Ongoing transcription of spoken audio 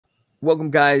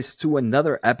Welcome, guys, to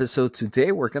another episode.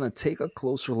 Today, we're going to take a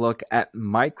closer look at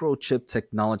Microchip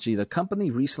Technology. The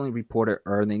company recently reported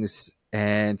earnings,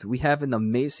 and we have an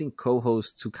amazing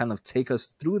co-host to kind of take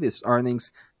us through this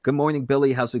earnings. Good morning,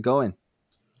 Billy. How's it going?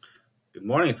 Good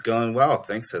morning. It's going well.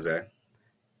 Thanks, Jose.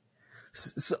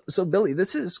 So Billy,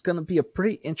 this is going to be a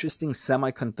pretty interesting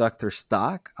semiconductor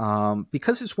stock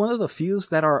because it's one of the few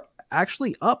that are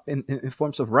actually up in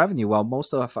forms of revenue. While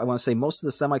most of the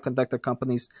semiconductor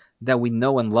companies that we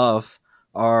know and love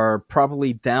are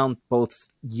probably down both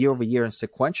year over year and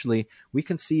sequentially, we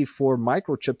can see for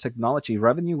Microchip Technology,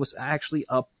 revenue was actually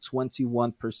up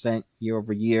 21% year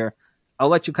over year. I'll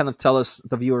let you kind of tell us,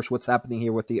 the viewers, what's happening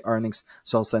here with the earnings,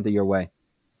 so I'll send it your way.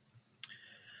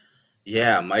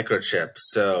 Yeah, Microchip.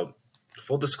 So,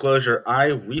 full disclosure, I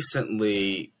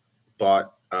recently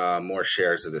bought more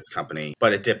shares of this company,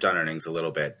 but it dipped on earnings a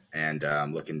little bit, and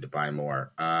I'm looking to buy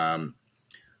more.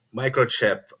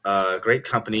 Microchip, great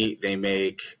company. They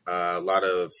make a lot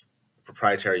of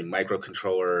proprietary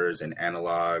microcontrollers and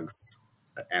analog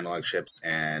chips,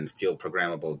 and field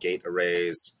programmable gate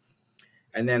arrays.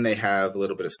 And then they have a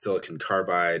little bit of silicon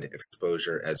carbide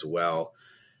exposure as well.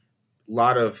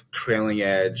 Lot of trailing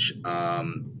edge,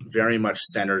 very much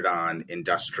centered on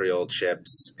industrial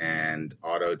chips and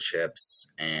auto chips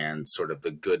and sort of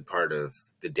the good part of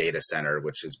the data center,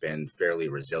 which has been fairly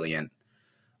resilient.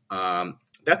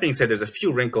 That being said, there's a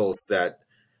few wrinkles that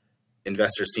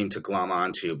investors seem to glom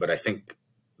onto, but I think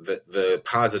the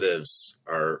positives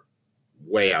are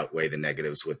way outweigh the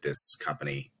negatives with this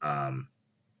company.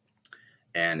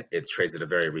 And it trades at a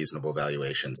very reasonable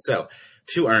valuation. So,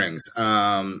 two earnings.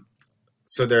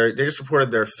 So they just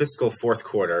reported their fiscal fourth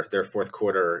quarter. Their fourth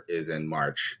quarter is in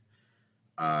March.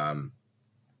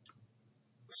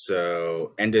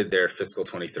 So ended their fiscal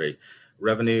 23.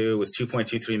 Revenue was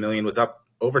 2.23 million, was up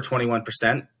over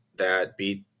 21%. That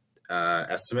beat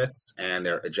estimates, and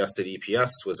their adjusted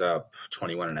EPS was up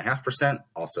 21.5%,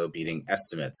 also beating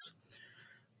estimates.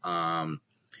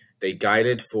 They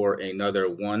guided for another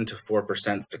 1 to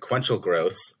 4% sequential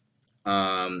growth,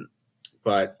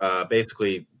 but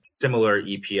basically similar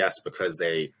EPS because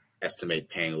they estimate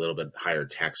paying a little bit higher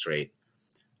tax rate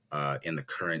in the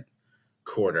current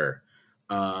quarter.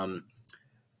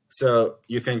 So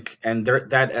you think, and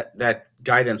that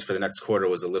guidance for the next quarter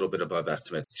was a little bit above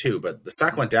estimates too, but the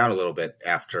stock went down a little bit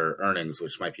after earnings,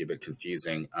 which might be a bit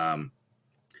confusing.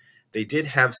 They did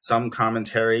have some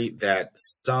commentary that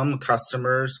some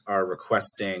customers are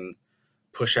requesting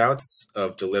pushouts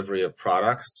of delivery of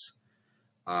products,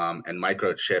 and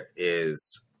Microchip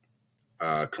is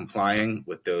complying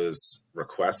with those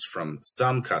requests from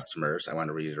some customers. I want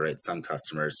to reiterate, some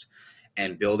customers,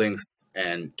 and building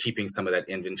and keeping some of that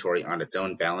inventory on its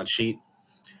own balance sheet.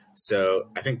 So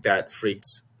I think that freaked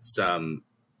some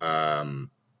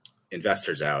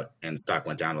investors out, and stock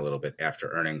went down a little bit after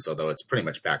earnings, although it's pretty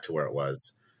much back to where it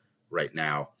was right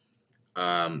now.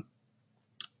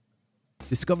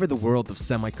 Discover the world of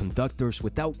semiconductors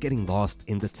without getting lost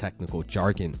in the technical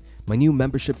jargon. My new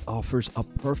membership offers a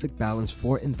perfect balance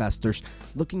for investors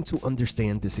looking to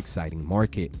understand this exciting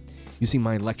market. Using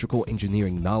my electrical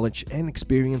engineering knowledge and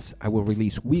experience, I will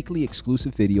release weekly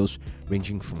exclusive videos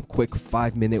ranging from quick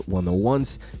 5-minute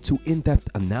 101s to in-depth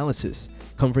analysis,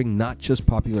 covering not just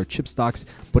popular chip stocks,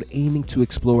 but aiming to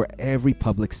explore every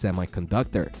public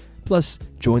semiconductor. Plus,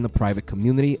 join the private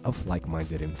community of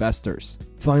like-minded investors.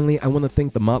 Finally, I want to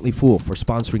thank The Motley Fool for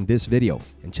sponsoring this video,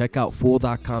 and check out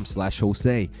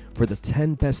fool.com/Jose for the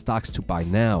 10 best stocks to buy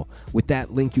now. With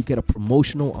that link, you get a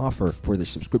promotional offer for their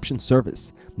subscription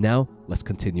service. Now, let's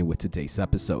continue with today's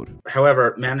episode.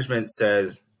 However, management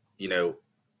says, a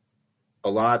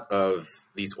lot of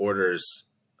these orders,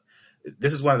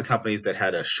 this is one of the companies that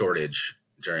had a shortage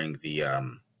during the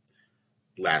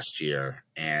last year,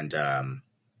 and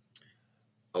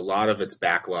a lot of its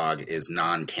backlog is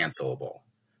non-cancelable.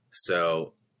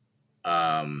 So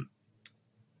Microchip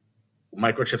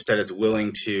said it's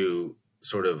willing to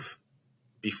sort of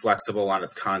be flexible on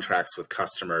its contracts with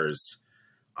customers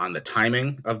on the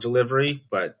timing of delivery,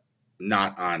 but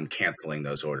not on canceling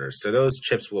those orders. So those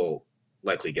chips will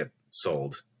likely get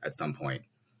sold at some point.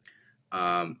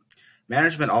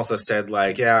 Management also said,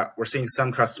 we're seeing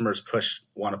some customers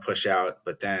want to push out,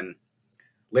 but then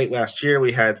late last year,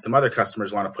 we had some other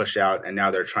customers want to push out, and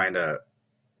now they're trying to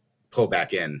pull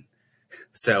back in.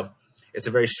 So it's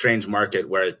a very strange market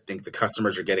where I think the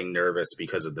customers are getting nervous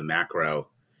because of the macro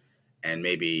and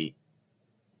maybe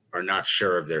are not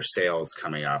sure of their sales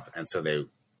coming up. And so they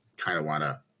kind of want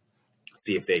to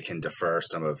see if they can defer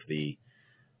some of the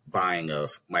buying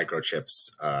of Microchip's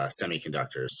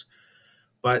semiconductors.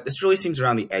 But this really seems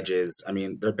around the edges. I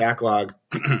mean, their backlog,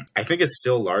 I think, is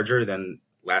still larger than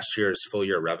last year's full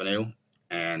year revenue.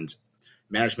 And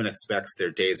management expects their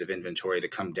days of inventory to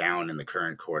come down in the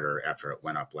current quarter after it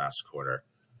went up last quarter.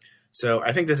 So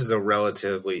I think this is a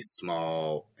relatively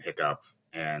small hiccup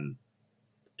and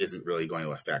isn't really going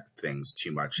to affect things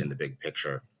too much in the big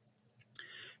picture.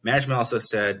 Management also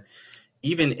said,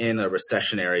 even in a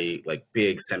recessionary, like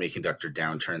big semiconductor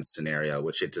downturn scenario,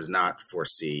 which it does not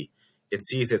foresee, it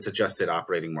sees its adjusted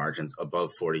operating margins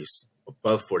above 40%.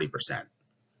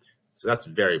 So that's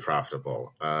very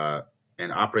profitable.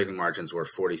 And operating margins were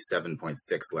 47.6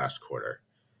 last quarter.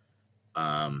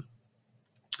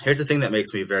 Here's the thing that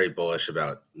makes me very bullish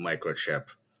about Microchip.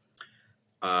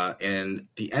 In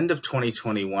the end of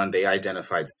 2021, they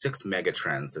identified 6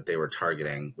 megatrends that they were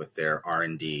targeting with their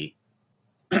R&D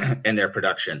and their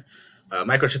production.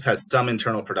 Microchip has some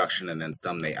internal production and then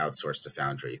some they outsource to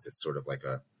foundries. It's sort of like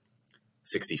a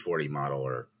 60-40 model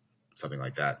or something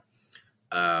like that.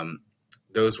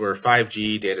 Those were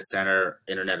 5G, data center,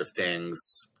 Internet of Things,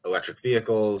 electric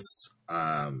vehicles,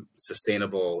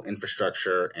 sustainable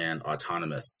infrastructure, and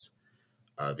autonomous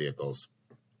vehicles.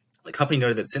 The company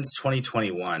noted that since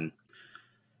 2021,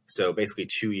 so basically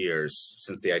 2 years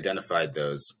since they identified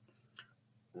those,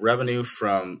 revenue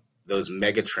from those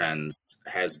megatrends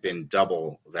has been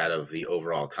double that of the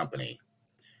overall company.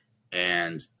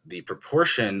 And the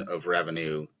proportion of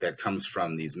revenue that comes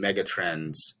from these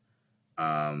megatrends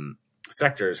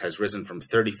sectors has risen from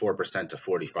 34% to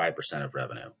 45% of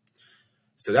revenue.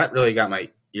 So that really got my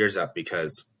ears up,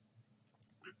 because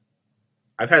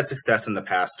I've had success in the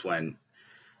past when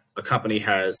a company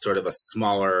has sort of a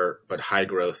smaller but high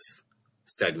growth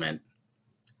segment.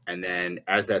 And then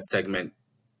as that segment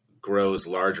grows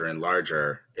larger and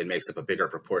larger, it makes up a bigger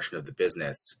proportion of the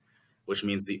business, which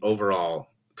means the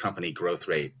overall company growth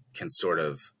rate can sort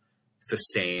of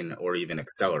sustain or even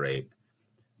accelerate.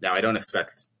 Now, I don't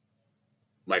expect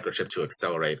Microchip to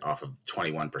accelerate off of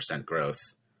 21% growth,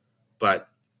 but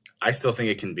I still think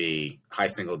it can be high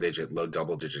single digit, low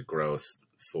double digit growth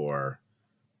for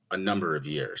a number of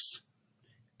years.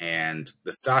 And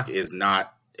the stock is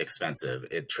not expensive.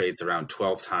 It trades around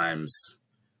 12 times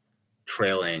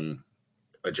trailing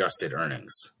adjusted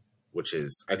earnings, which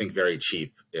is, I think, very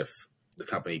cheap if the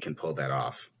company can pull that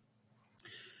off.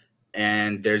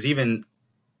 And there's even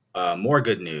more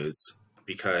good news,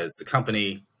 because the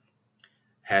company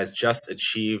has just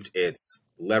achieved its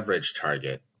leverage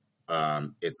target.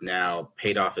 It's now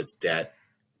paid off its debt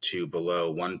to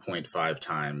below 1.5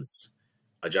 times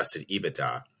adjusted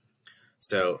EBITDA.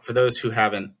 So for those who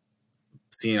haven't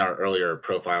seen our earlier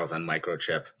profiles on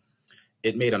Microchip,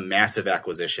 it made a massive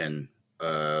acquisition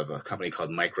of a company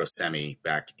called Microsemi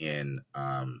back in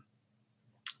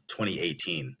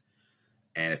 2018.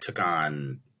 And it took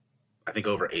on, I think,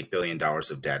 over $8 billion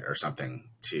of debt or something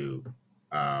to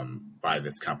buy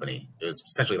this company. It was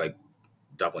essentially like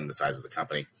doubling the size of the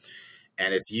company.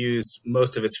 And it's used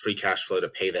most of its free cash flow to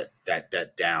pay that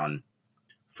debt down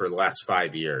for the last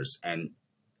 5 years. And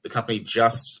the company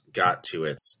just got to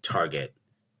its target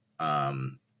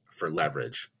for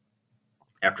leverage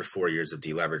after 4 years of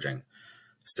deleveraging.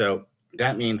 So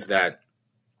that means that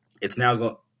it's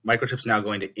now Microchip's now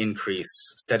going to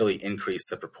steadily increase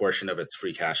the proportion of its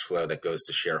free cash flow that goes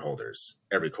to shareholders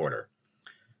every quarter.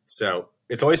 So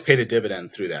it's always paid a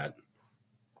dividend through that.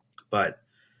 But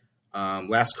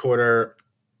last quarter,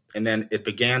 and then it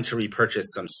began to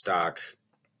repurchase some stock,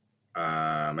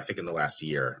 I think in the last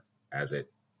year, as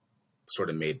it sort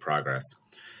of made progress.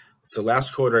 So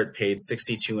last quarter, it paid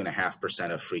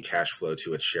 62.5% of free cash flow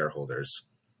to its shareholders.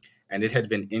 And it had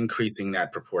been increasing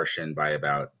that proportion by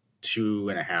about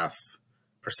 2.5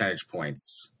 percentage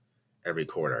points every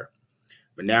quarter.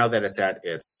 But now that it's at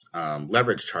its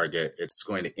leverage target, it's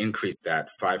going to increase that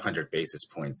 500 basis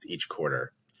points each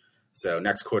quarter. So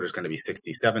next quarter is going to be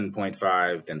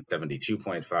 67.5, then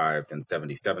 72.5, then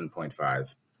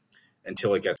 77.5,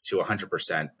 until it gets to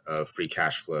 100% of free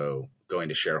cash flow going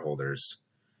to shareholders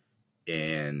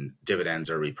in dividends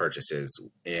or repurchases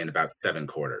in about 7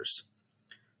 quarters.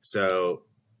 So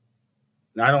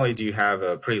not only do you have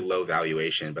a pretty low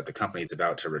valuation, but the company is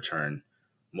about to return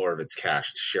more of its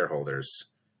cash to shareholders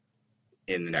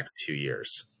in the next 2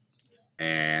 years.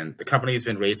 And the company has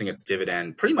been raising its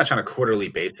dividend pretty much on a quarterly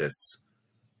basis.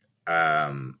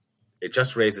 It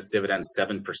just raised its dividend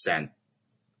 7%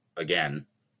 again,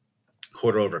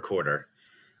 quarter over quarter.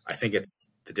 I think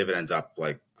the dividend's up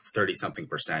like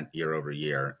 30-something% year over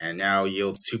year, and now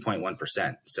yields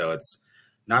 2.1%. So it's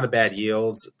not a bad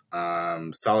yield,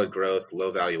 solid growth,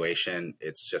 low valuation.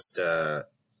 It's just a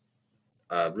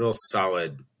real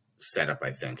solid setup,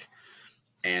 I think.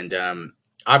 And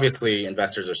obviously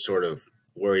investors are sort of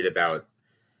worried about,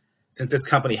 since this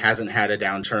company hasn't had a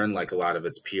downturn like a lot of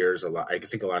its peers. I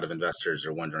think a lot of investors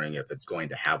are wondering if it's going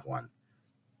to have one.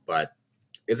 But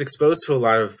it's exposed to a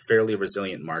lot of fairly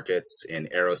resilient markets in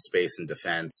aerospace and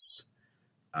defense,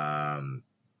 um,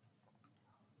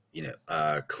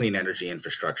 clean energy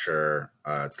infrastructure.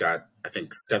 It's got, I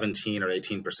think, 17 or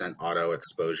 18% auto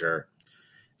exposure.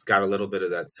 It's got a little bit of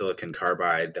that silicon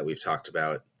carbide that we've talked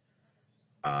about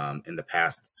in the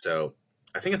past. So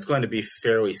I think it's going to be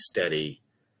fairly steady.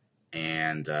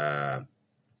 And the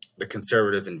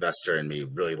conservative investor in me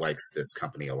really likes this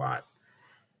company a lot.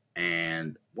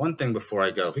 And one thing before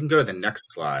I go, if we can go to the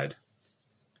next slide.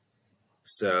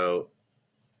 So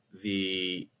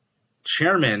the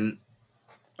chairman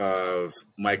of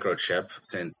Microchip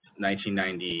since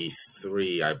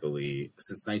 1993, I believe,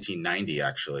 since 1990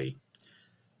 actually.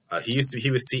 He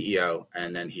was CEO,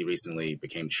 and then he recently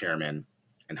became chairman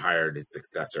and hired his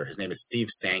successor. His name is Steve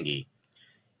Sanghi.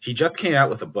 He just came out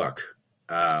with a book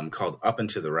called Up and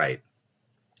to the Right.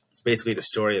 It's basically the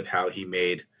story of how he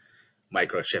made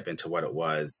Microchip into what it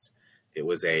was. It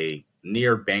was a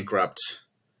near bankrupt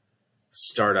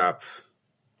startup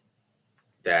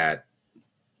that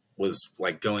was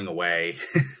like going away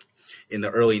in the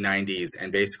early 90s.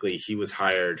 And basically he was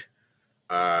hired.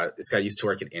 This guy used to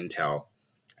work at Intel,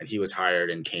 and he was hired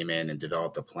and came in and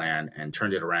developed a plan and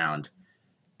turned it around.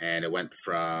 And it went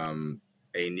from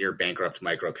a near bankrupt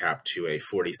microcap to a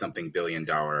 40-something billion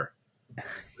dollar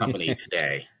company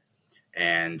today.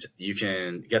 And you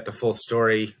can get the full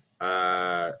story.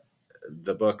 The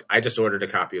book, I just ordered a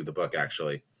copy of the book,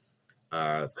 actually.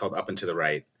 It's called Up and to the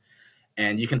Right.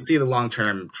 And you can see the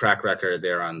long-term track record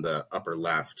there on the upper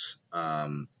left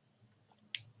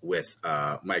with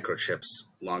Microchip's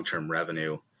long-term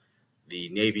revenue. The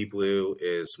navy blue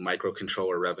is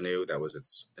microcontroller revenue. That was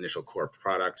its initial core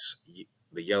product.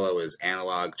 The yellow is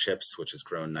analog chips, which has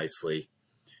grown nicely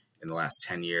in the last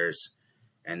 10 years.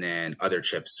 And then other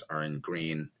chips are in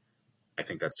green. I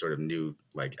think that's sort of new,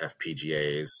 like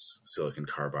FPGAs, silicon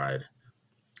carbide.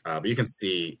 But you can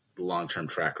see the long-term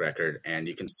track record, and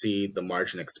you can see the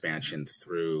margin expansion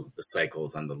through the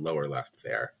cycles on the lower left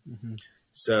there. Mm-hmm.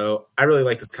 So I really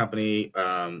like this company.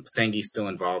 Sanghi's still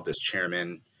involved as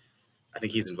chairman. I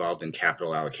think he's involved in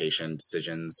capital allocation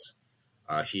decisions.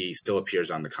 He still appears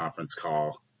on the conference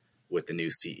call with the new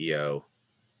CEO,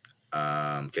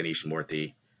 Ganesh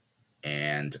Moorthy.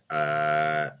 And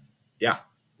yeah,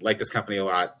 like this company a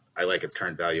lot. I like its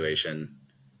current valuation,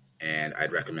 and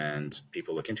I'd recommend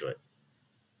people look into it.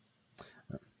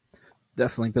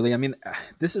 Definitely, Billy. I mean,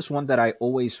 this is one that I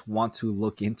always want to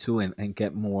look into and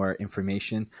get more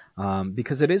information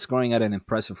because it is growing at an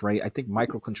impressive rate. I think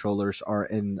microcontrollers are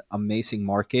an amazing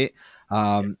market.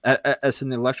 As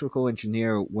an electrical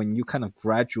engineer, when you kind of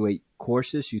graduate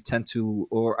courses, you tend to,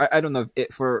 or I don't know,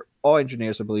 for all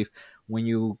engineers, I believe, when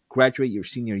you graduate your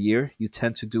senior year, you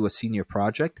tend to do a senior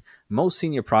project. Most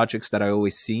senior projects that I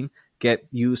always seen get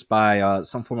used by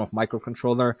some form of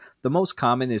microcontroller. The most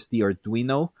common is the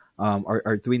Arduino.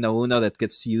 Arduino Uno that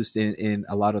gets used in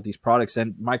a lot of these products,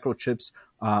 and Microchip's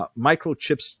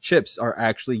chips are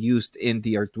actually used in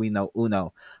the Arduino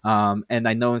Uno. And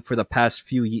I know for the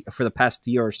past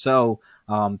year or so,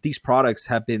 these products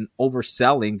have been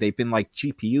overselling. They've been like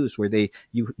GPUs where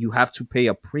you have to pay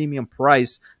a premium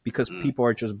price because people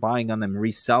are just buying them and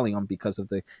reselling them because of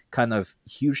the kind of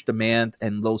huge demand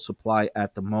and low supply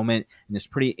at the moment. And it's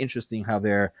pretty interesting how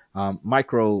their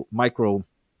micro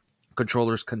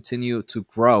controllers continue to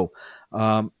grow.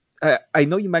 I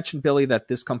know you mentioned, Billy, that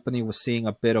this company was seeing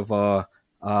a bit of a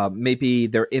maybe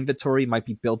their inventory might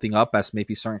be building up as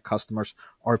maybe certain customers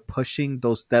are pushing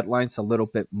those deadlines a little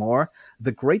bit more.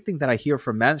 The great thing that I hear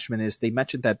from management is they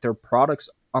mentioned that their products,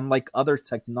 unlike other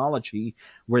technology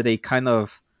where they kind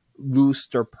of lose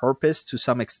their purpose to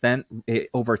some extent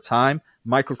over time,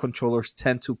 microcontrollers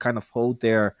tend to kind of hold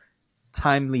their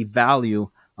timely value.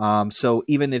 So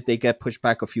even if they get pushed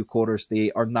back a few quarters,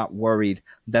 they are not worried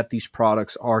that these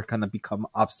products are going to become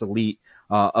obsolete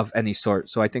of any sort.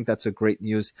 So I think that's a great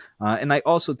news. And I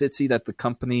also did see that the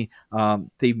company,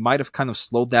 they might have kind of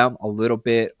slowed down a little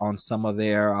bit on some of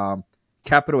their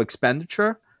capital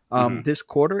expenditure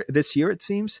this year, it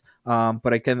seems.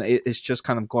 But again, it's just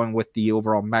kind of going with the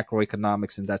overall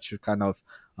macroeconomics, and that should kind of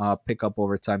pick up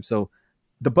over time. So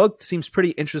the book seems pretty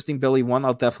interesting, Billy. One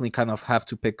I'll definitely kind of have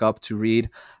to pick up to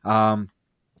read.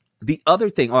 The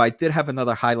other thing, I did have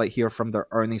another highlight here from their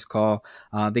earnings call.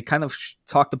 They kind of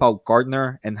talked about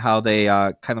Gartner and how they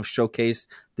kind of showcased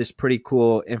this pretty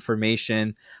cool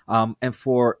information. And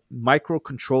for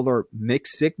microcontroller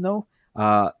mixed signal,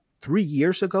 3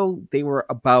 years ago, they were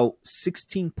about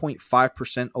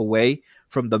 16.5% away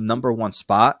from the number one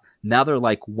spot. Now they're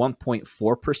like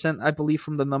 1.4%, I believe,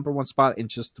 from the number one spot in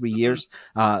just 3 years.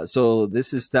 So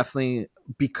this is definitely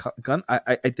begun.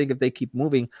 I think if they keep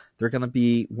moving, they're going to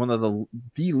be one of the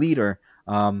leader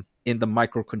in the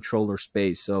microcontroller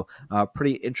space. So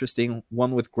pretty interesting,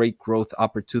 one with great growth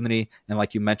opportunity. And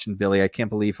like you mentioned, Billy, I can't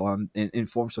believe in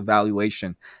forms of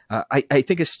valuation. I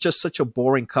think it's just such a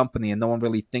boring company and no one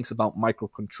really thinks about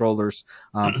microcontrollers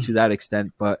to that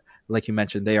extent. But like you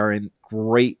mentioned, they are in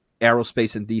great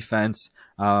aerospace and defense.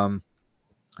 I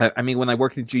mean, when I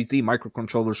worked in GZ,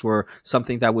 microcontrollers were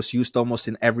something that was used almost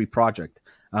in every project.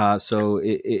 So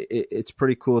it's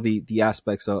pretty cool, the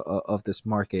aspects of this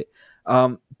market.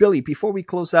 Billy, before we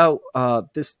close out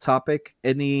this topic,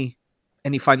 any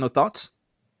final thoughts?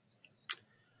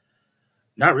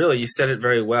 Not really. You said it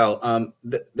very well.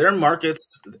 Their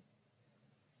markets,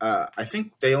 I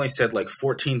think they only said like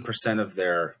 14% of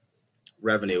their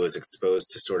revenue is exposed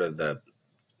to sort of the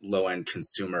low-end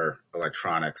consumer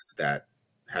electronics that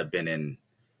have been in,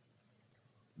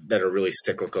 that are really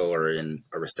cyclical or in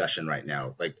a recession right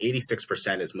now. Like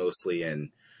 86% is mostly in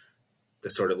the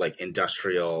sort of like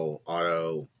industrial,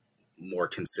 auto, more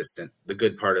consistent, the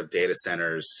good part of data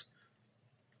centers,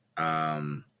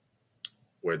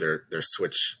 where their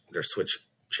switch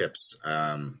chips,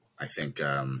 I think,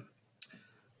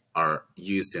 are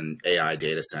used in AI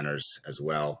data centers as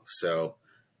well. So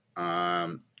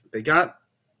they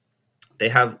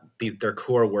have their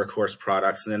core workhorse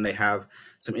products, and then they have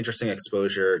some interesting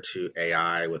exposure to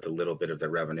AI with a little bit of their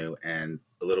revenue and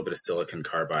a little bit of silicon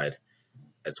carbide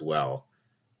as well,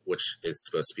 which is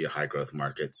supposed to be a high growth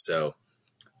market. So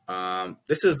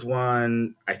this is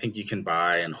one I think you can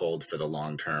buy and hold for the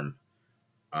long term.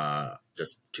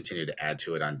 Just continue to add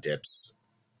to it on dips.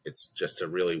 It's just a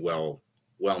really well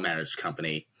managed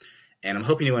company, and I'm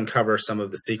hoping to uncover some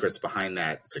of the secrets behind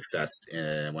that success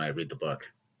when I read the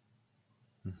book.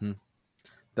 Mm-hmm.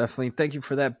 Definitely. Thank you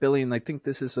for that, Billy. And I think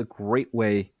this is a great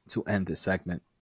way to end this segment.